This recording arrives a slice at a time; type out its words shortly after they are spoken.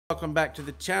Welcome back to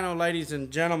the channel, ladies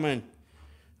and gentlemen.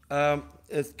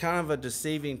 It's kind of a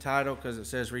deceiving title because it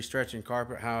says restretching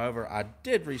carpet. However, I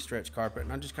did restretch carpet,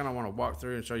 and I just kind of want to walk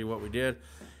through and show you what we did.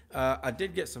 I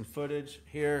did get some footage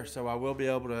here, so I will be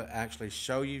able to actually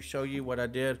show you what I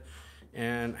did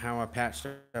and how I patched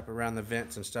up around the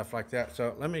vents and stuff like that.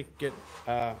 So let me get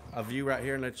a view right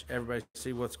here and let everybody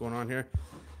see what's going on here.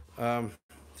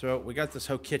 So we got this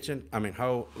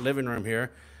whole living room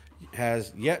here.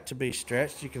 Has yet to be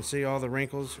stretched. You can see all the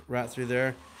wrinkles right through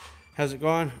there. How's it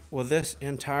going? Well, this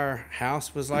entire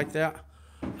house was like that.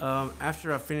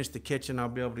 After I finish the kitchen, I'll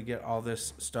be able to get all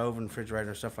this stove and refrigerator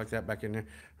and stuff like that back in there.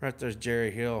 Right there's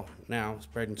Jerry Hill now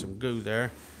spreading some goo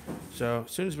there. So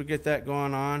as soon as we get that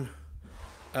going on,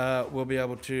 we'll be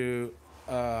able to,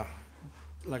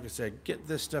 like I said, get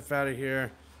this stuff out of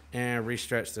here and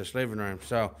restretch this living room.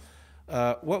 So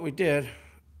what we did,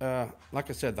 like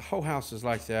I said, the whole house is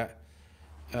like that.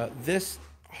 This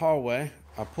hallway,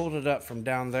 I pulled it up from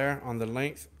down there on the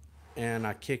length and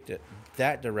I kicked it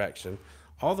that direction.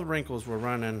 All the wrinkles were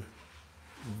running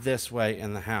this way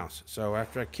in the house. So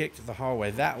after I kicked the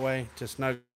hallway that way to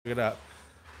snug it up,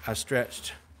 I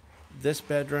stretched this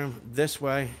bedroom this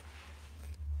way,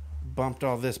 bumped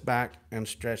all this back and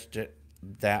stretched it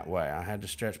that way. I had to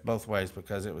stretch both ways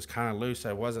because it was kind of loose.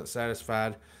 I wasn't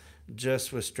satisfied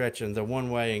just with stretching the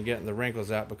one way and getting the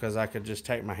wrinkles out because I could just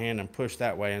take my hand and push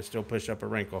that way and still push up a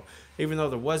wrinkle. Even though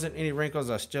there wasn't any wrinkles,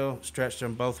 I still stretched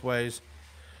them both ways.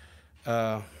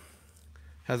 How's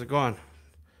it going,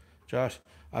 Josh?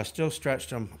 I still stretched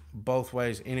them both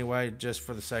ways anyway, just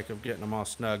for the sake of getting them all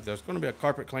snug. There's going to be a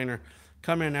carpet cleaner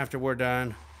come in after we're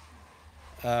done.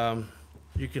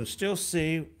 You can still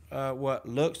see what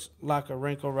looks like a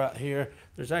wrinkle right here.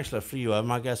 There's actually a few of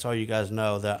them. I guess all you guys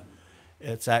know that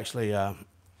it's actually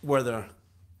where the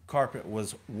carpet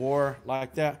was wore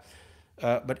like that.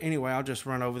 But anyway, I'll just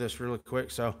run over this really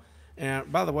quick. So,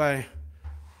 and by the way,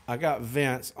 I got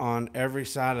vents on every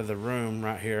side of the room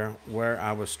right here where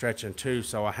I was stretching to.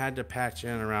 So I had to patch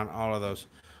in around all of those.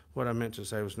 What I meant to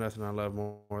say was nothing I love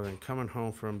more than coming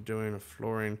home from doing a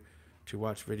flooring to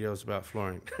watch videos about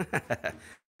flooring.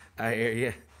 I hear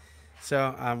you.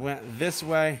 So I went this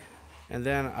way and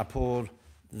then I pulled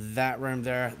that room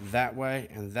there that way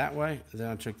and that way.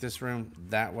 Then I took this room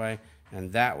that way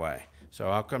and that way. So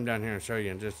I'll come down here and show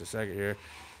you in just a second here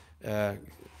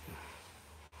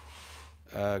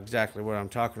exactly what I'm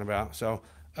talking about. So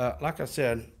like I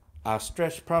said, I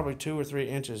stretched probably 2 or 3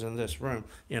 inches in this room,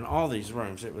 in all these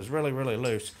rooms. It was really, really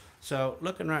loose. So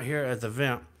looking right here at the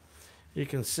vent, you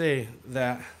can see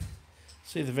that,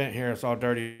 see the vent here, it's all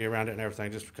dirty around it and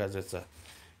everything just because it's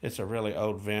a really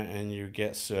old vent and you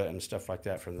get soot and stuff like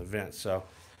that from the vent. So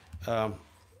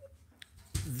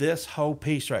this whole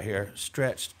piece right here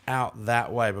stretched out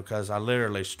that way because I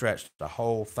literally stretched the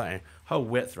whole thing, whole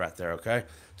width right there, okay?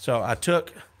 So I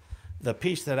took the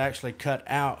piece that actually cut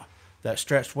out, that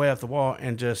stretched way up the wall,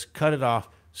 and just cut it off,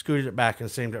 scooted it back,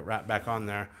 and seamed it right back on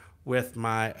there with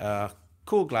my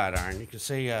Cool Glide iron. You can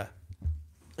see,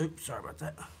 oops, sorry about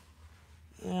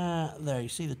that. There, you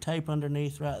see the tape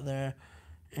underneath right there.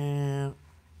 And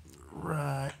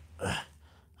right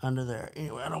under there.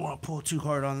 Anyway, I don't want to pull too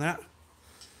hard on that.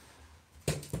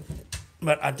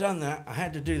 But I done that. I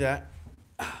had to do that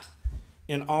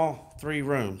in all 3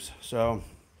 rooms. So,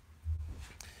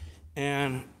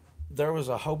 and there was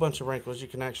a whole bunch of wrinkles. You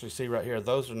can actually see right here.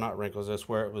 Those are not wrinkles. That's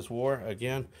where it was wore.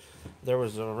 Again, there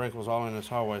was wrinkles all in this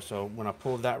hallway. So when I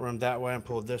pulled that room that way and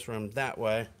pulled this room that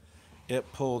way, it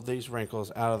pulled these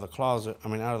wrinkles out of the closet,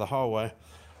 out of the hallway,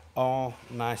 all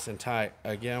nice and tight.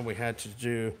 Again, we had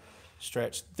to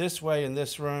stretch this way in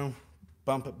this room,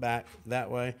 bump it back that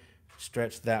way,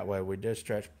 stretch that way. We did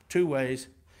stretch 2 ways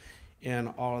in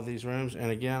all of these rooms.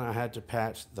 And again, I had to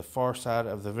patch the far side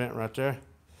of the vent right there.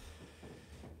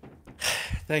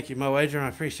 Thank you, Mo Adrian. I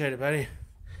appreciate it, buddy.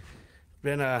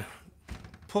 Been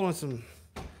pulling some,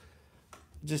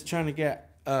 just trying to get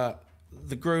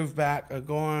the groove back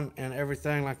going and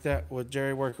everything like that with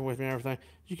Jerry working with me and everything.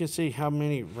 You can see how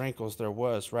many wrinkles there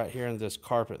was right here in this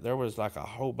carpet. There was like a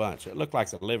whole bunch. It looked like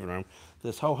the living room.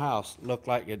 This whole house looked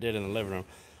like it did in the living room.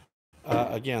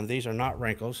 Again, these are not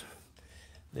wrinkles.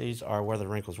 These are where the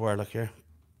wrinkles were. Look here.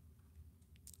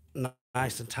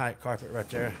 Nice and tight carpet right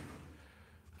there.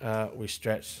 We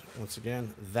stretched, once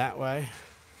again, that way,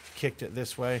 kicked it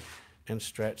this way, and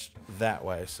stretched that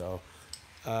way. So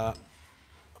a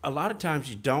lot of times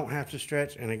you don't have to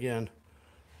stretch, and again,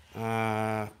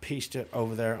 pieced it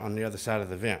over there on the other side of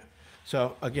the vent.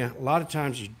 So again, a lot of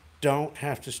times you don't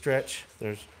have to stretch.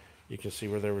 You can see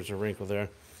where there was a wrinkle there.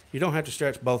 You don't have to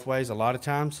stretch both ways a lot of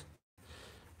times.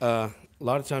 A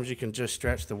lot of times you can just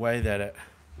stretch the way that it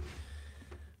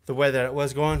the way that it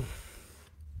was going.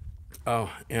 Oh,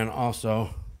 and also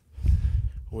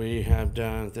we have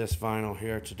done this vinyl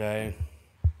here today.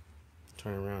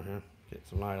 Turn around here, get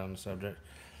some light on the subject.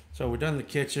 So we've done the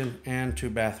kitchen and 2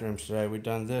 bathrooms today. We've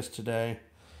done this today,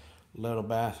 little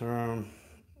bathroom,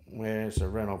 where it's a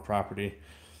rental property.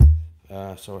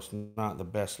 So it's not the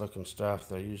best looking stuff.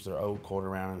 They use their old quarter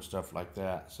round and stuff like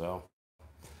that. So,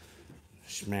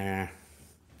 schmah.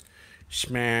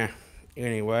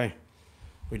 Anyway,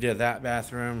 we did that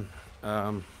bathroom.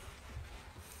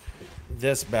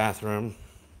 This bathroom,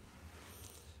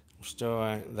 still,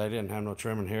 they didn't have no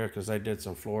trim in here because they did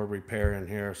some floor repair in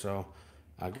here. So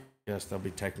I guess they'll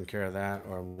be taking care of that,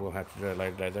 or we'll have to do it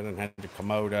later today. They didn't have the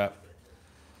commode up,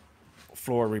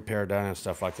 floor repair done and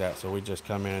stuff like that. So we just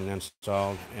come in and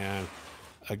installed. And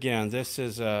again, this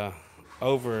is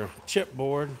over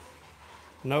chipboard.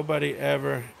 Nobody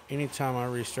ever, anytime I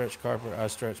restretch carpet, I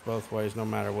stretch both ways no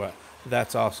matter what.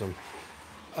 That's awesome.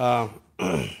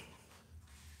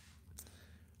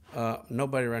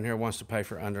 Nobody around here wants to pay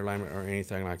for underlayment or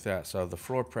anything like that. So the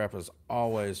floor prep is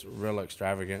always real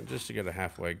extravagant just to get a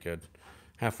halfway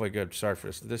good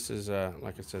surface. This is,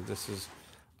 like I said, this is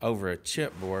over a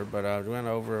chipboard, but I went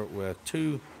over it with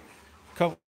two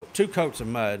coats of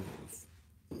mud.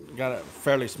 Got it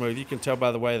fairly smooth. You can tell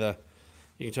by the way the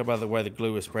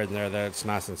glue is spreading there that it's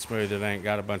nice and smooth. It ain't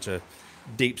got a bunch of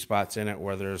deep spots in it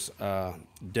where there's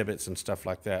divots and stuff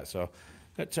like that. So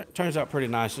it turns out pretty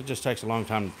nice. It just takes a long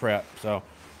time to prep. So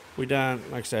we done,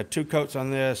 like I said, 2 coats on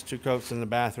this, 2 coats in the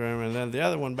bathroom, and then the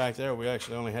other one back there, we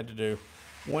actually only had to do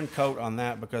 1 coat on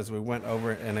that because we went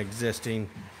over an existing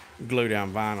glue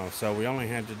down vinyl. So we only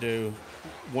had to do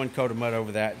 1 coat of mud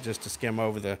over that just to skim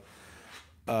over the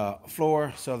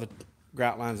floor so the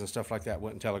grout lines and stuff like that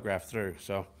wouldn't telegraph through.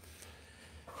 So,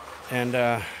 and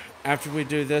after we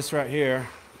do this right here,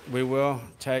 we will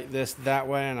take this that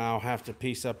way, and I'll have to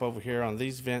piece up over here on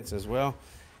these vents as well.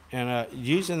 And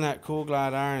using that Cool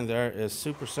Glide iron there is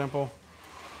super simple.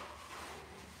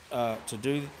 To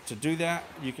do that,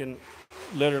 you can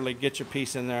literally get your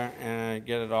piece in there and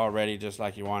get it all ready just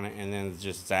like you want it, and then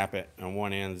just zap it on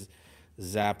one end,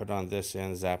 zap it on this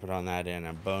end, zap it on that end,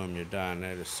 and boom, you're done.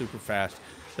 It is super fast.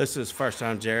 This is the first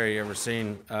time Jerry ever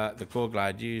seen the Cool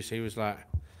Glide used. He was like,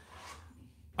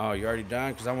 "Oh, you already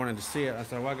done?" Because I wanted to see it. I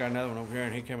said, "Well, I got another one over here."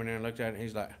 And he came in there and looked at it. And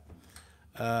he's like,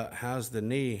 "How's the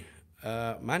knee?"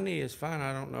 My knee is fine.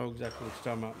 I don't know exactly what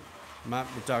you're talking about.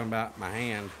 Might be talking about my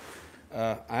hand.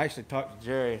 I actually talked to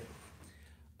Jerry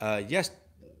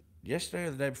yesterday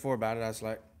or the day before about it. I was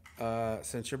like,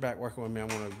 since you're back working with me, I'm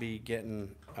going to be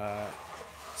getting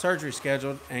surgery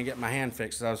scheduled and get my hand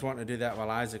fixed. So I was wanting to do that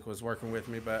while Isaac was working with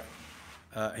me, but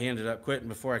he ended up quitting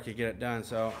before I could get it done.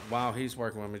 So while he's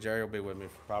working with me, Jerry will be with me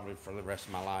probably for the rest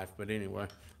of my life. But anyway,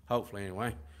 hopefully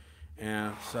anyway.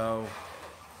 And so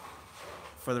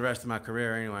for the rest of my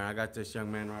career anyway, I got this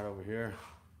young man right over here,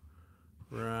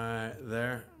 right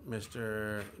there,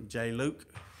 Mr. J. Luke.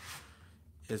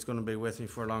 Is going to be with me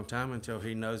for a long time until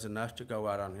he knows enough to go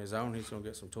out on his own. He's going to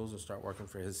get some tools and start working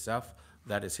for himself.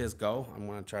 That is his goal. I'm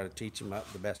going to try to teach him up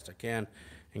the best I can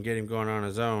and get him going on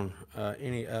his own.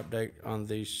 Any update on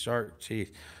these shark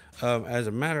teeth? As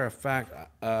a matter of fact,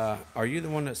 are you the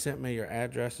one that sent me your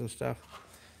address and stuff?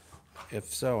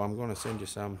 If so, I'm going to send you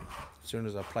some as soon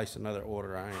as I place another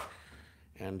order.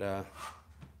 And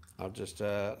I'll just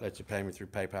let you pay me through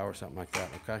PayPal or something like that,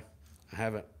 okay? I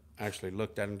haven't actually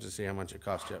looked at them to see how much it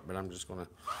costs yet, but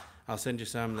I'll send you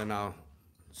some, then I'll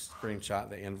screenshot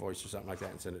the invoice or something like that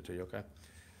and send it to you, okay?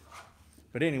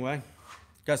 But anyway,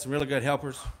 got some really good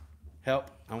I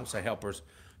won't say helpers.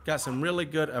 Got some really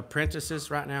good apprentices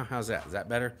right now. How's that? Is that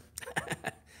better?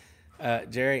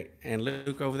 Jerry and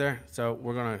Luke over there. So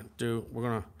we're gonna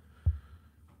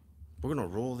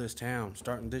rule this town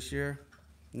starting this year.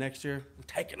 Next year, we're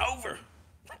taking over.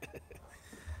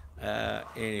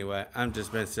 Anyway, I'm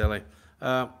just being silly.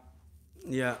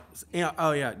 Yeah.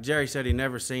 Oh yeah. Jerry said he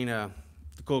never seen the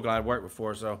Cool Glide work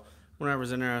before. So when I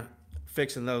was in there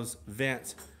fixing those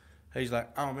vents, he's like,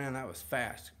 "Oh man, that was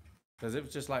fast," because it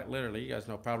was just like literally, you guys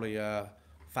know, probably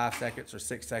 5 seconds or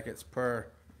 6 seconds per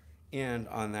end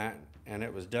on that, and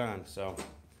it was done. So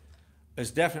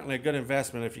it's definitely a good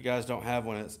investment if you guys don't have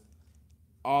one. It's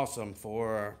awesome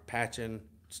for patching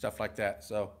stuff like that.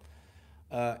 So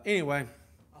anyway.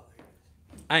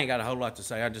 I ain't got a whole lot to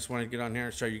say. I just wanted to get on here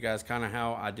and show you guys kind of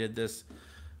how I did this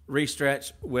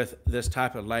restretch with this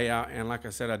type of layout. And like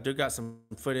I said, I do got some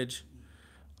footage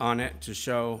on it to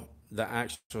show the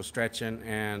actual stretching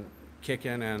and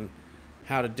kicking and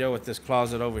how to deal with this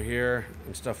closet over here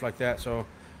and stuff like that. So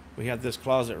we had this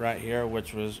closet right here,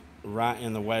 which was right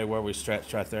in the way where we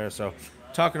stretched right there. So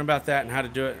talking about that and how to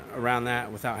do it around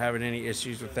that without having any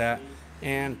issues with that,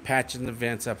 and patching the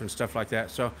vents up and stuff like that.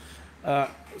 So as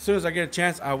soon as I get a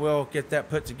chance, I will get that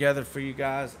put together for you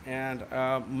guys. And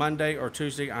Monday or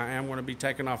Tuesday, I am going to be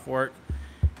taking off work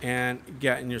and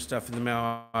getting your stuff in the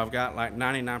mail. I've got like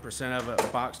 99% of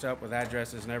it boxed up with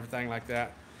addresses and everything like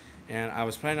that. And I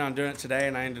was planning on doing it today,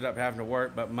 and I ended up having to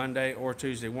work. But Monday or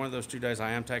Tuesday, one of those 2 days,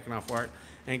 I am taking off work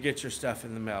and get your stuff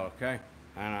in the mail, okay?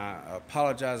 And I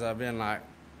apologize. I've been like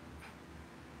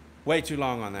way too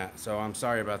long on that, so I'm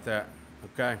sorry about that,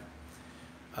 okay?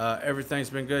 Everything's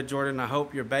been good, Jordan. I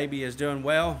hope your baby is doing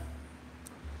well.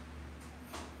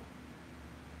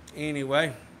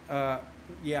 Anyway,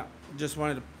 yeah, just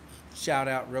wanted to shout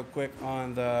out real quick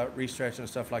on the restretch and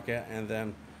stuff like that. And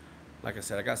then, like I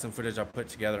said, I got some footage I put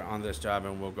together on this job,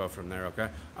 and we'll go from there, okay?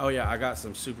 Oh, yeah, I got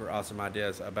some super awesome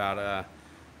ideas about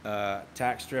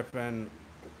tack stripping,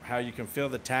 how you can fill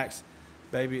the tacks.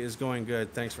 Baby is going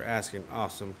good. Thanks for asking.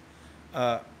 Awesome.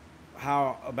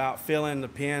 How about filling the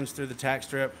pins through the tack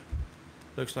strip?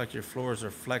 Looks like your floors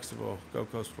are flexible. Go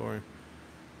Coast Flooring.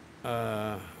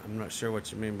 I'm not sure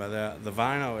what you mean by that. The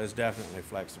vinyl is definitely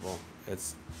flexible.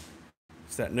 It's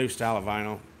that new style of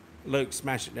vinyl. Luke,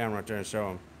 smash it down right there and show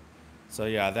them. So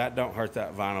yeah, that don't hurt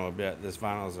that vinyl a bit. This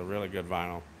vinyl is a really good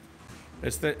vinyl.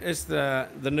 It's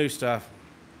the new stuff.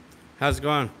 How's it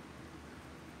going?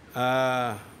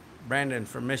 Brandon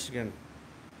from Michigan.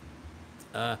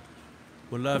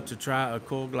 Would love to try a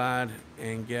Cool Glide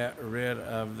and get rid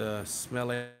of the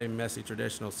smelly, messy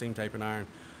traditional seam tape and iron.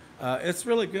 It's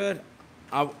really good.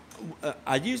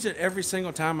 I use it every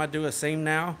single time I do a seam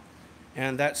now,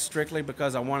 and that's strictly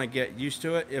because I want to get used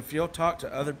to it. If you'll talk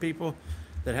to other people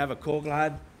that have a Cool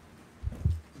Glide,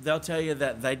 they'll tell you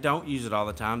that they don't use it all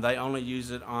the time. They only use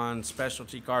it on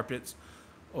specialty carpets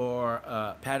or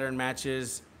pattern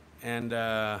matches and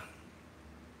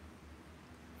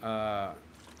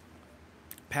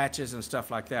patches and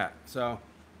stuff like that. So,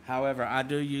 however, I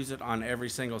do use it on every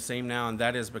single seam now, and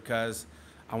that is because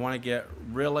I want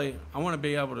to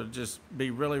be able to just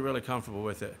be really, really comfortable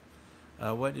with it.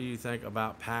 What do you think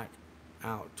about pack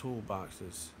out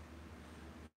toolboxes?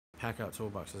 Pack out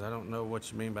toolboxes. I don't know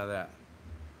what you mean by that.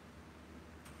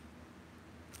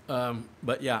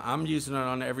 But yeah, I'm using it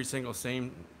on every single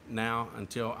seam now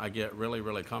until I get really,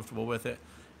 really comfortable with it.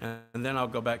 And then I'll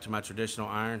go back to my traditional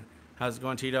iron. How's it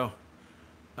going, Tito?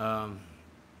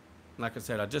 Like I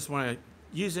said, I just want to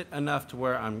use it enough to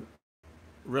where I'm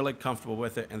really comfortable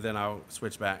with it, and then I'll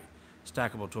switch back.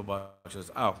 Stackable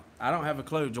toolboxes. Oh, I don't have a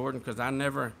clue, Jordan, because I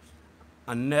never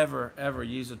ever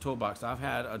use a toolbox. I've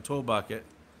had a tool bucket.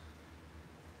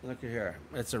 Look at here.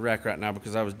 It's a wreck right now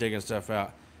because I was digging stuff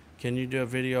out. Can you do a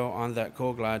video on that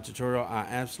Cool Glide tutorial? I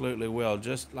absolutely will.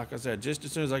 Just like I said, just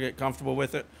as soon as I get comfortable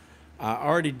with it. I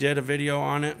already did a video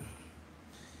on it.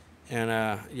 And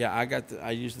yeah,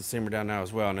 I use the seamer down now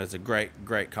as well, and it's a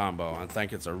great combo. I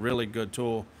think it's a really good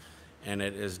tool, and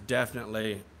it is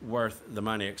definitely worth the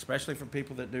money, especially for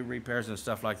people that do repairs and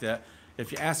stuff like that.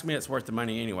 If you ask me, it's worth the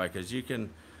money anyway, because you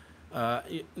can,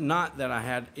 not that I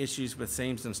had issues with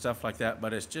seams and stuff like that,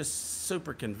 but it's just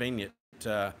super convenient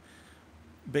to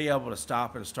be able to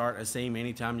stop and start a seam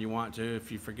anytime you want to. If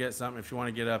you forget something, if you want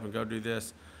to get up and go do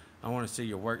this, I want to see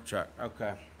your work truck.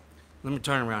 Okay. Let me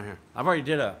turn around here. I've already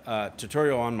did a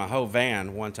tutorial on my whole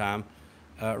van one time.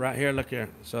 Right here, look here.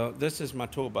 So this is my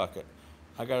tool bucket.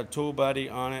 I got a tool buddy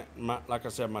on it. Like I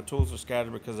said, my tools are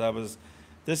scattered because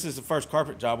this is the first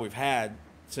carpet job we've had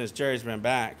since Jerry's been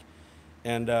back.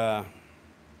 And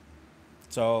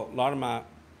so a lot of my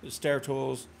stair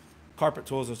tools, carpet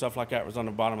tools and stuff like that was on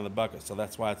the bottom of the bucket. So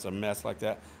that's why it's a mess like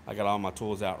that. I got all my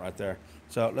tools out right there.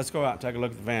 So let's go out and take a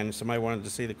look at the van. Somebody wanted to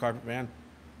see the carpet van?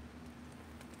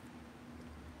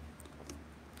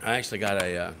 I actually got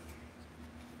a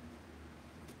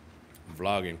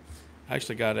vlogging. I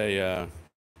actually got a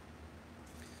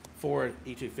Ford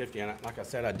E250, and like I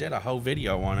said, I did a whole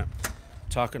video on it,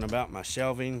 talking about my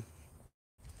shelving,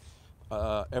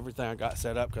 everything I got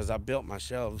set up, because I built my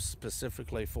shelves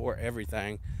specifically for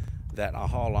everything that I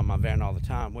haul on my van all the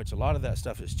time. Which a lot of that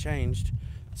stuff has changed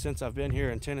since I've been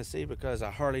here in Tennessee, because I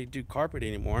hardly do carpet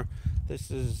anymore. This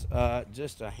is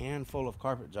just a handful of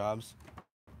carpet jobs.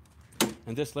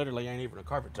 And this literally ain't even a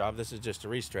carpet job. This is just a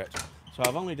restretch. So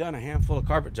I've only done a handful of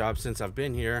carpet jobs since I've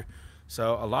been here.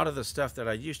 So a lot of the stuff that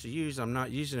I used to use, I'm not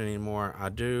using anymore. I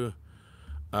do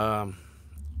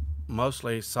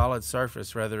mostly solid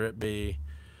surface, whether it be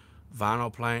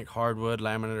vinyl plank, hardwood,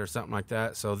 laminate, or something like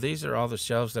that. So these are all the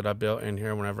shelves that I built in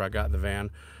here whenever I got the van.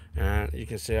 And you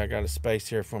can see I got a space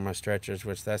here for my stretchers,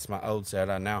 which that's my old set.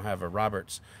 I now have a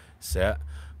Roberts set.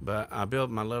 But I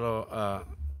built my little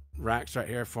racks right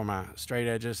here for my straight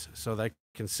edges so they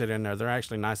can sit in there. They're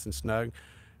actually nice and snug.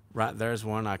 Right there's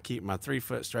one I keep my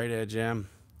 3-foot straight edge in.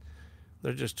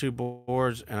 They're just 2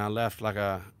 boards, and I left like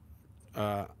a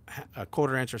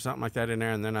 1/4 inch or something like that in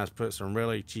there, and then I put some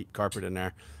really cheap carpet in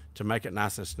there to make it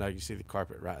nice and snug. You see the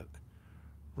carpet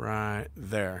right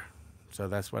there. So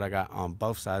that's what I got on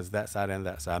both sides, that side and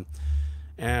that side.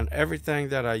 And everything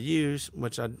that I use,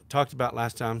 which I talked about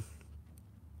last time,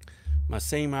 my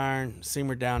seam iron,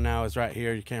 seamer down now is right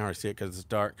here. You can't hardly see it because it's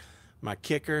dark. My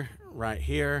kicker right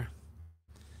here,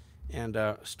 and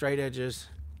straight edges,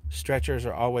 stretchers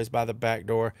are always by the back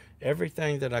door.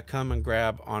 Everything that I come and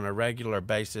grab on a regular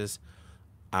basis,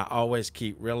 I always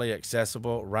keep really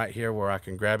accessible right here where I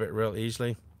can grab it real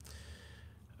easily.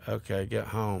 Okay, get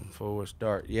home before it's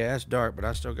dark. Yeah, it's dark, but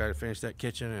I still got to finish that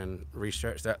kitchen and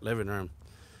restretch that living room.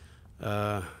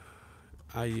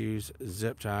 I use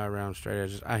zip tie around straight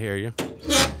edges. I hear you.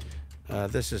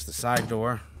 This is the side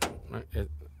door.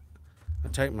 I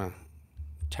take my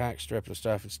tack strip and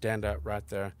stuff and stand up right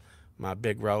there. My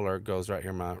big roller goes right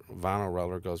here. My vinyl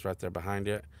roller goes right there behind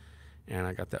it. And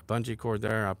I got that bungee cord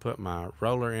there. I put my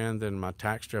roller in, then my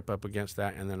tack strip up against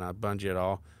that, and then I bungee it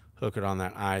all, hook it on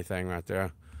that eye thing right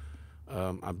there.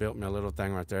 I built me a little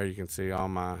thing right there. You can see all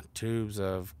my tubes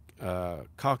of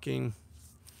caulking,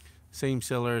 seam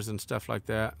sealers, and stuff like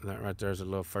that. That right there is a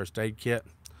little first aid kit.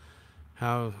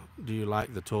 How do you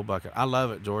like the tool bucket? I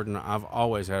love it, Jordan. I've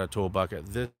always had a tool bucket.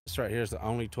 This right here is the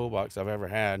only toolbox I've ever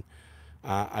had.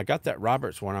 I got that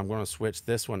Roberts one. I'm going to switch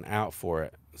this one out for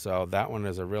it. So that one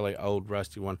is a really old,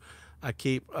 rusty one. I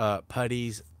keep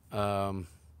putties. Let's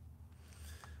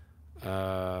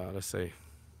see.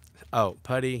 Oh,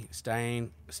 putty,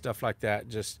 stain, stuff like that.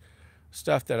 Just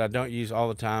stuff that I don't use all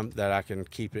the time that I can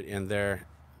keep it in there.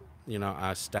 You know,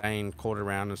 I stain, quarter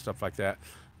round and stuff like that.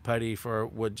 Putty for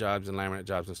wood jobs and laminate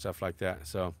jobs and stuff like that.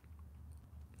 So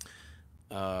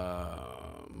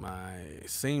my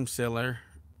seam sealer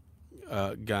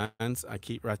guns I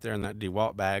keep right there in that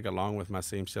DeWalt bag along with my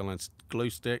seam sealing glue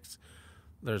sticks.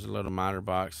 There's a little miter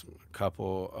box, a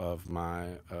couple of my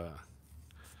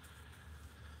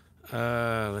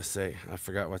let's see, I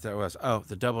forgot what that was. Oh,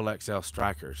 the double XL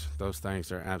strikers. Those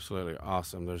things are absolutely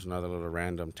awesome. There's another little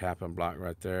random tapping block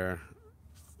right there.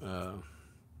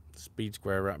 Speed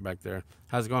square right back there.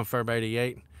 How's it going, Ferb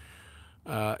 88?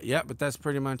 Yeah, but that's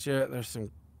pretty much it. There's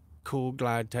some cool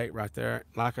glide tape right there.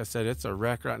 Like I said, it's a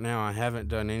wreck right now. I haven't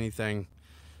done anything.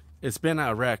 It's been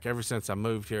a wreck ever since I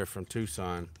moved here from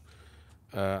Tucson.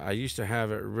 I used to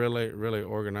have it really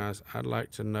organized. I'd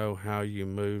like to know how you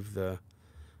move the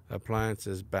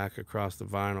appliances back across the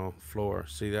vinyl floor.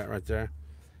 See that right there?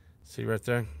 See right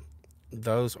there?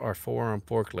 Those are 4 on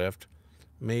forklift.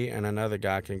 Me and another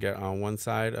guy can get on one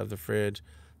side of the fridge,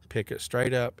 pick it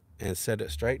straight up and set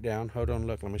it straight down. Hold on,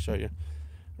 look, let me show you.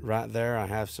 Right there I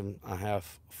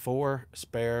have 4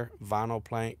 spare vinyl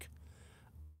plank,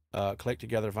 click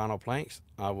together vinyl planks.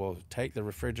 I will take the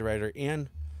refrigerator in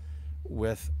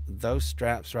with those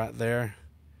straps right there,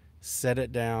 set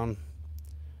it down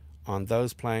on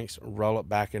those planks, roll it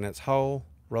back in its hole,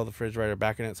 roll the refrigerator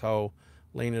back in its hole,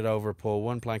 lean it over, pull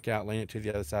one plank out, lean it to the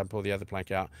other side, pull the other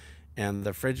plank out. And the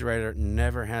refrigerator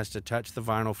never has to touch the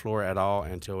vinyl floor at all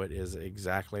until it is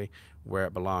exactly where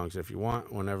it belongs. If you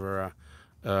want, whenever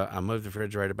I move the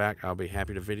refrigerator back, I'll be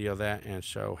happy to video that and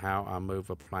show how I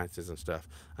move appliances and stuff.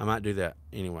 I might do that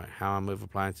anyway, how I move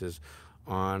appliances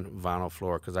on vinyl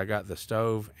floor, because I got the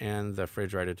stove and the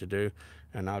refrigerator to do,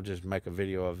 and I'll just make a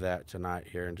video of that tonight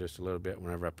here in just a little bit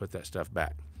whenever I put that stuff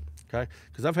back. Okay,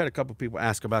 because I've had a couple people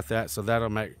ask about that, so that'll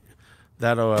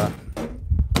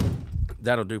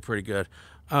do pretty good.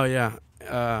 Oh yeah,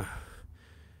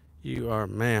 you are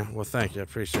man. Well, thank you, I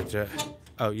appreciate that.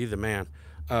 Oh, you the man.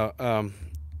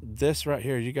 This right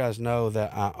here, you guys know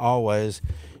that I always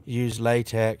use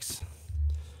latex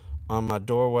on my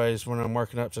doorways when I'm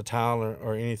working up to tile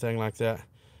or anything like that.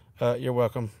 You're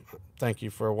welcome. Thank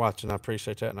you for watching. I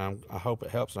appreciate that, and I hope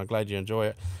it helps, and I'm glad you enjoy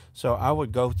it. So I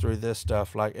would go through this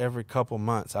stuff like every couple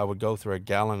months. I would go through a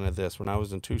gallon of this when I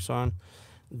was in Tucson.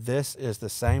 This is the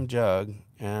same jug,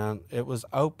 and it was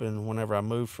open whenever I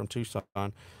moved from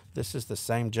Tucson. This is the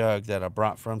same jug that I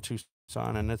brought from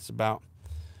Tucson, and it's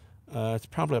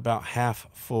probably about half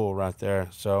full right there.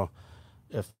 So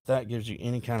if that gives you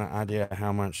any kind of idea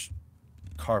how much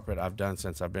carpet I've done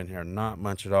since I've been here, not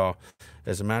much at all.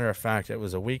 As a matter of fact, it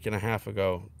was a week and a half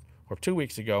ago or 2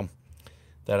 weeks ago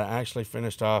that I actually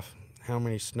finished off. How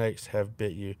many snakes have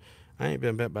bit you? I ain't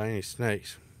been bit by any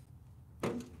snakes.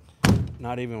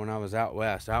 Not even when I was out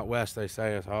west. Out west they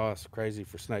say it's crazy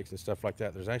for snakes and stuff like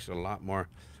that. There's actually a lot more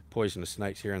poisonous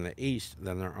snakes here in the east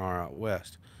than there are out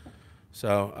west.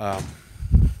 So,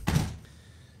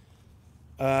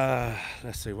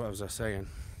 let's see, what was I saying?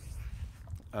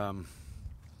 Dang,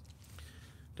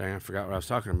 I forgot what I was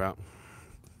talking about.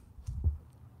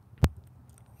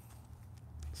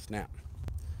 Snap.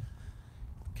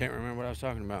 Can't remember what I was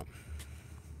talking about.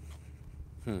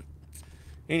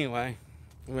 Anyway,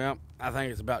 well, I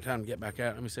think it's about time to get back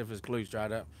out. Let me see if his glue's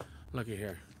dried up. Looky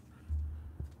here.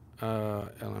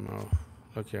 LMO.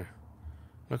 Look here.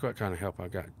 Look what kind of help I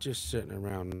got. Just sitting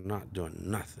around not doing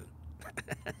nothing.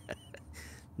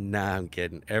 Nah, I'm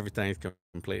kidding. Everything's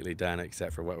completely done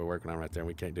except for what we're working on right there.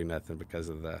 We can't do nothing because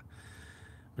of the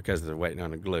waiting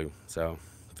on the glue. So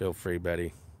feel free,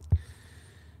 buddy.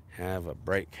 Have a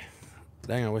break.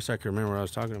 Dang, I wish I could remember what I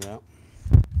was talking about.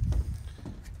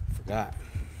 Forgot.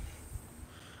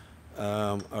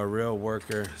 A real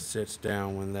worker sits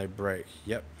down when they break.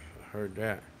 Yep, I heard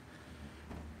that.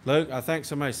 Luke, I think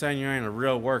somebody's saying you ain't a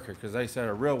real worker because they said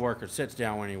a real worker sits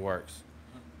down when he works.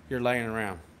 You're laying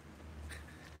around.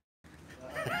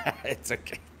 It's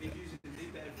okay.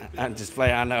 I'm just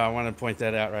playing. I know. I want to point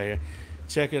that out right here.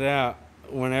 Check it out.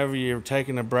 Whenever you're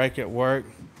taking a break at work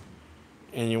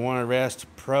and you want to rest,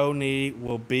 Pro Knee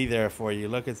will be there for you.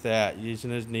 Look at that.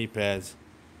 Using his knee pads.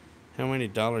 How many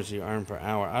dollars you earn per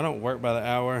hour? I don't work by the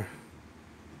hour.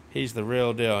 He's the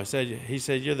real deal. He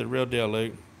said you're the real deal,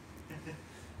 Luke.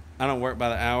 I don't work by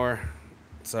the hour,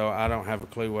 so I don't have a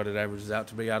clue what it averages out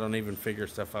to be. I don't even figure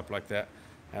stuff up like that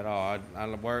at all. I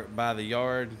work by the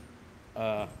yard,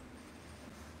 and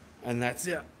that's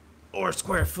it. Or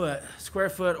square foot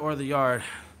or the yard.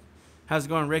 How's it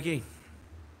going, Ricky?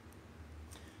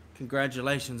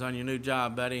 Congratulations on your new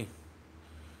job, buddy.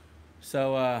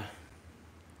 So,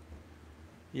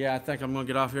 yeah, I think I'm going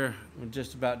to get off here. We're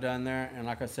just about done there. And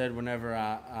like I said, whenever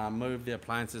I move the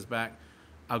appliances back,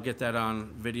 I'll get that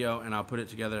on video and I'll put it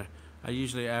together. I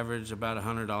usually average about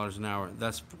 $100 an hour.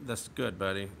 That's good,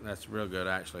 buddy. That's real good,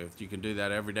 actually. If you can do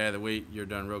that every day of the week, you're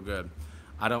done real good.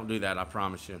 I don't do that, I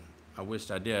promise you. I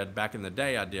wished I did. Back in the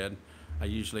day, I did. I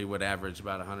usually would average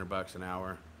about $100 an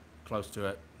hour, close to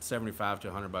it, 75 to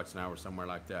 $100 an hour, somewhere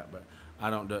like that. But I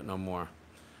don't do it no more.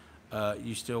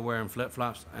 You still wearing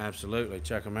flip-flops? Absolutely.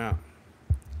 Check them out.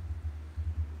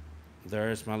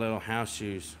 There's my little house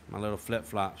shoes, my little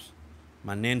flip-flops,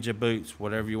 my ninja boots,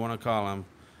 whatever you want to call them.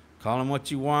 Call them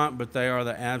what you want, but they are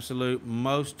the absolute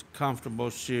most comfortable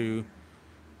shoe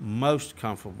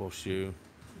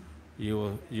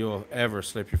you'll ever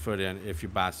slip your foot in if you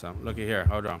buy some. Looky here.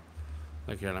 Hold on.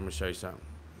 Look here. Let me show you something.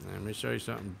 Let me show you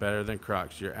something better than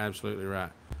Crocs. You're absolutely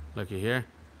right. Looky here.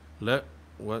 Look.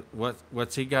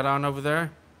 What's he got on over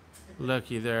there?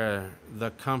 Looky there.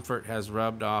 The comfort has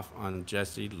rubbed off on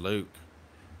Jesse Luke.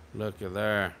 Looky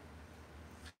there.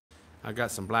 I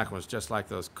got some black ones just like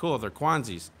those. Cool. They're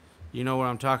Kwanzis. You know what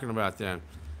I'm talking about then.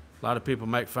 A lot of people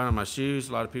make fun of my shoes.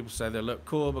 A lot of people say they look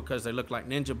cool because they look like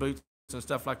ninja boots and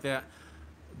stuff like that.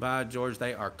 By George,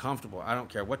 they are comfortable. I don't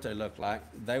care what they look like.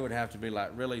 They would have to be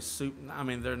like really I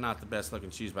mean, they're not the best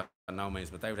looking shoes by no means,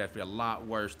 but they would have to be a lot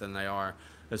worse than they are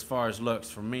as far as looks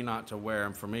for me not to wear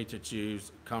them, for me to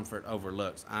choose comfort over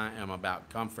looks. I am about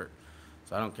comfort.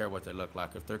 So I don't care what they look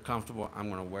like. If they're comfortable, I'm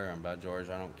going to wear them, by George.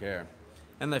 I don't care.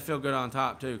 And they feel good on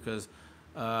top, too, because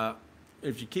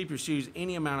if you keep your shoes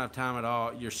any amount of time at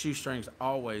all, your shoestrings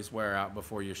always wear out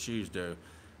before your shoes do.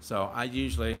 So I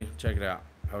usually, check it out.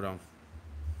 Hold on.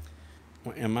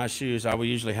 In my shoes, I will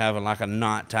usually have like a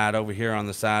knot tied over here on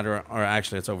the side, or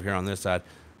actually it's over here on this side.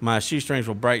 My shoestrings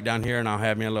will break down here, and I'll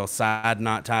have me a little side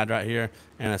knot tied right here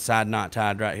and a side knot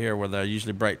tied right here, where they'll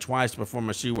usually break twice before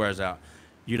my shoe wears out.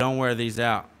 You don't wear these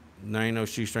out. There ain't no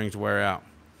shoestrings wear out.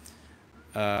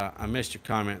 I missed your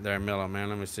comment there, Miller, man.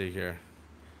 Let me see here.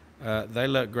 They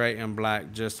look great in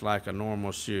black, just like a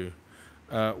normal shoe.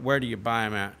 Where do you buy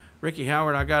them at? Ricky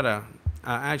Howard,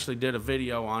 I actually did a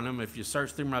video on them. If you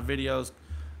search through my videos,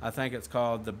 I think it's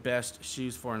called The Best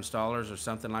Shoes for Installers or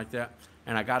something like that.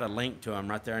 And I got a link to them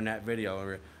right there in that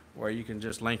video where you can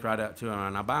just link right up to them.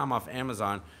 And I buy them off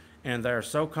Amazon, and they're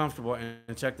so comfortable.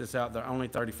 And check this out, they're only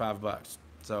 35 bucks.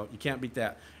 So you can't beat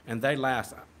that. And they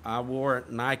last. I wore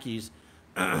Nikes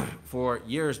for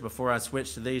years before I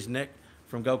switched to these. Nick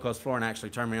from Gold Coast Flooring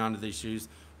actually turned me on to these shoes.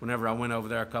 Whenever I went over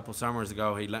there a couple summers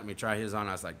ago, he let me try his on.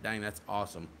 I was like, dang, that's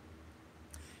awesome.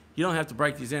 You don't have to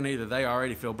break these in either. They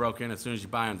already feel broke in as soon as you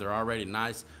buy them. They're already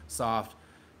nice, soft,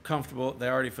 comfortable. They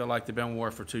already feel like they've been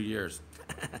worn for 2 years.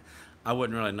 I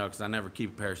wouldn't really know because I never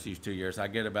keep a pair of shoes 2 years. I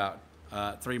get about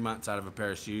 3 months out of a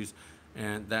pair of shoes,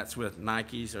 and that's with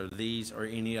Nikes or these or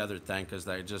any other thing because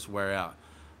they just wear out.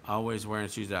 Always wearing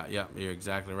shoes out. Yep, you're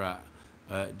exactly right.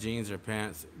 Jeans or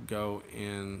pants go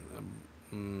in.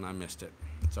 I missed it.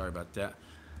 Sorry about that.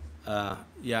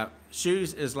 Yeah,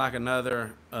 shoes is like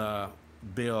another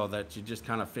bill that you just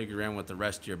kind of figure in with the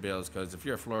rest of your bills because if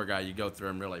you're a floor guy, you go through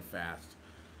them really fast.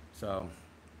 So,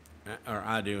 or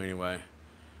I do anyway.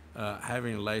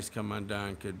 Having lace come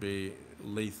undone could be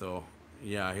lethal.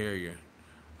 Yeah, I hear you.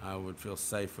 I would feel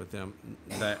safe with them.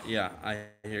 That yeah, I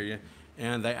hear you.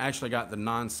 And they actually got the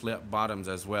non-slip bottoms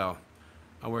as well.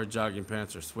 I wear jogging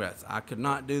pants or sweats. I could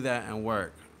not do that and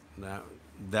work. That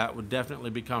that would definitely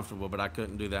be comfortable, but I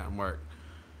couldn't do that and work.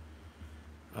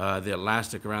 The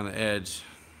elastic around the edge,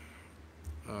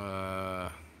 uh,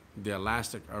 the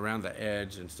elastic around the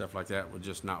edge and stuff like that would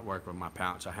just not work with my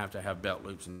pouch. I have to have belt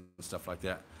loops and stuff like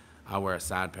that. I wear a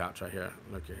side pouch right here.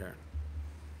 Look at here.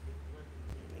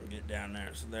 Get down there.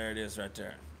 So there it is right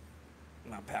there.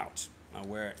 My pouch. I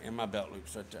wear it in my belt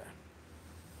loops right there.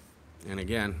 And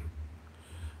again,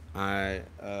 I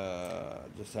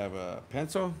just have a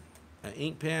pencil, an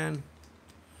ink pen,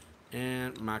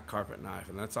 and my carpet knife.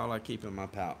 And that's all I keep in my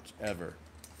pouch ever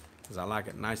because I like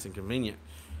it nice and convenient.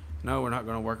 No, we're not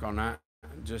going to work on that.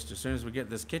 Just as soon as we get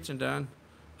this kitchen done,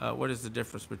 what is the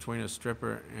difference between a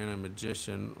stripper and a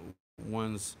magician?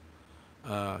 One's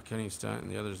cutting stunt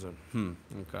and the other's a,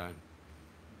 okay.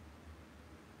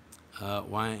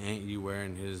 Why ain't you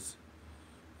wearing his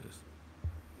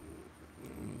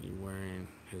you wearing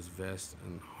his vest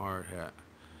and hard hat?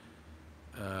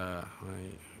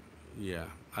 Yeah,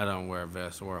 I don't wear a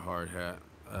vest or a hard hat.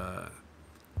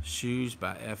 Shoes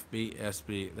by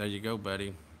FBSB. There you go,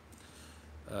 buddy.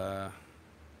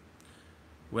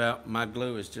 Well, my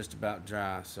glue is just about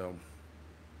dry, so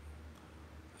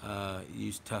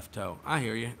use Tough Toe. I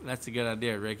hear you. That's a good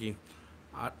idea, Ricky.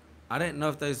 I didn't know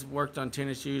if they worked on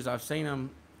tennis shoes. I've seen them.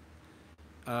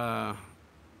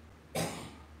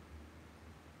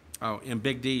 In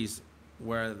Big D's,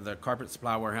 where the Carpet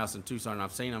Supply Warehouse in Tucson.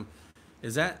 I've seen them.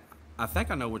 Is that? I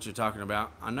think I know what you're talking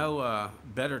about. I know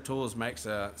Better Tools makes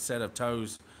a set of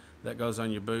toes that goes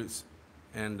on your boots,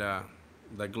 and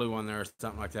they glue on there or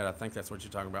something like that. I think that's what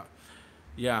you're talking about.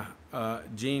 Yeah,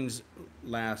 jeans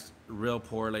last real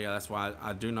poorly. That's why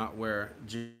I do not wear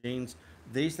jeans.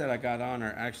 These that I got on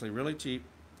are actually really cheap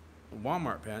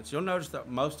Walmart pants. You'll notice that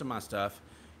most of my stuff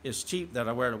is cheap that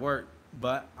I wear to work,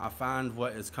 but I find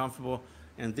what is comfortable.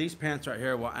 And these pants right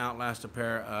here will outlast a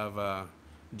pair of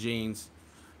jeans,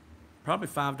 probably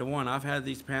 5 to 1. I've had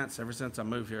these pants ever since I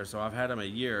moved here, so I've had them a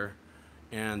year,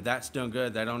 and that's doing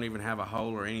good. They don't even have a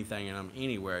hole or anything in them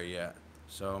anywhere yet.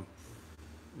 So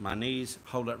my knees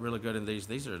hold up really good in these.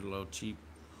 These are a little cheap.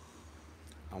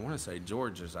 I want to say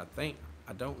George's, I think.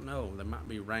 I don't know. They might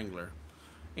be Wrangler.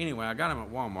 Anyway, I got them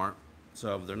at Walmart,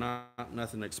 so they're not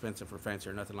nothing expensive or fancy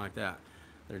or nothing like that.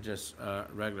 They're just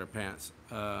regular pants.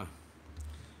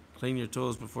 Clean your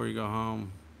tools before you go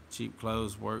home. Cheap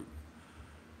clothes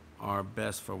are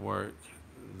best for work.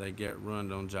 They get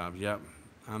ruined on jobs. Yep,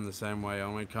 I'm the same way.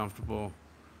 Only comfortable,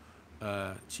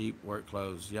 cheap work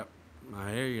clothes. Yep,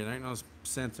 I hear you. There ain't no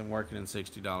sense in working in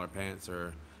 $60 pants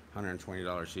or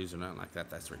 $120 shoes or nothing like that.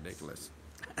 That's ridiculous.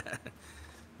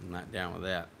 I'm not down with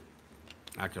that.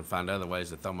 I can find other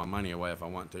ways to throw my money away if I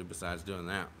want to besides doing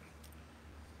that.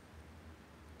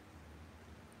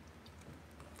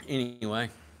 Anyway,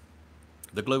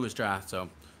 the glue is dry, so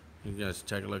you guys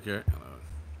take a look here.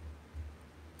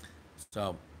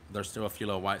 So there's still a few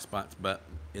little white spots, but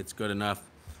it's good enough.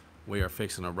 We are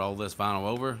fixing to roll this vinyl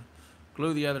over,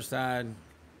 glue the other side,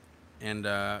 and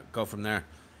go from there.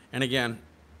 And again,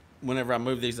 whenever I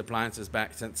move these appliances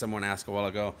back, since someone asked a while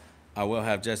ago, I will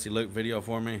have Jesse Luke video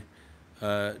for me.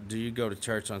 Do you go to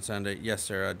church on Sunday? Yes,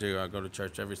 sir, I do. I go to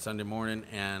church every Sunday morning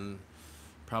and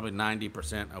probably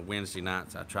 90% of Wednesday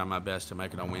nights. I try my best to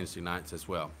make it on Wednesday nights as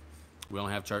well. We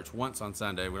only have church once on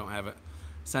Sunday. We don't have it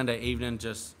Sunday evening,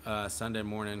 just Sunday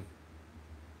morning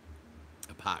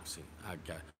epoxy.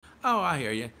 Oh, I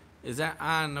hear you. Is that?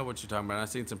 I know what you're talking about. I've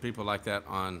seen some people like that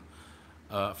on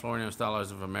Flooring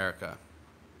Installers of America.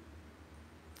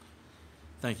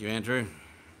 Thank you, Andrew.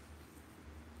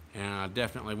 And I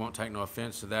definitely won't take no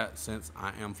offense to that since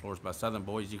I am Floors by Southern.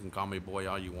 Boys, you can call me boy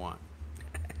all you want.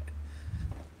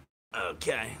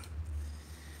 Okay.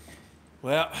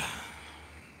 Well,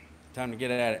 time to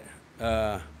get at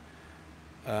it.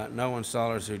 No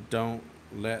installers who don't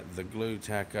let the glue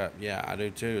tack up. Yeah, I do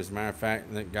too. As a matter of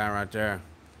fact, that guy right there,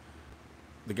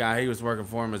 the guy he was working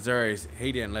for in Missouri,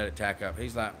 he didn't let it tack up.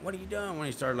 He's like, what are you doing when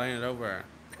he started laying it over?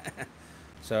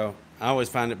 So I always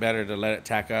find it better to let it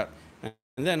tack up.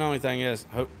 And then the only thing is,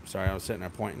 sorry, I was sitting there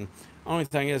pointing. Only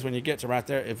thing is when you get to right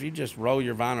there, if you just roll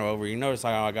your vinyl over, you notice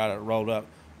how I got it rolled up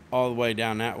all the way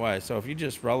down that way. So if you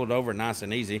just roll it over nice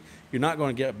and easy, you're not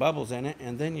going to get bubbles in it.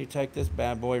 And then you take this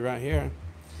bad boy right here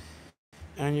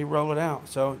and you roll it out.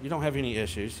 So you don't have any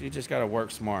issues. You just got to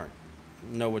work smart,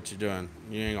 know what you're doing.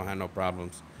 You ain't gonna have no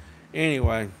problems.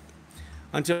 Anyway,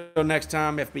 until next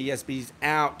time, FBSB's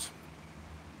out.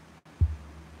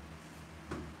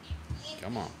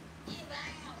 Come on.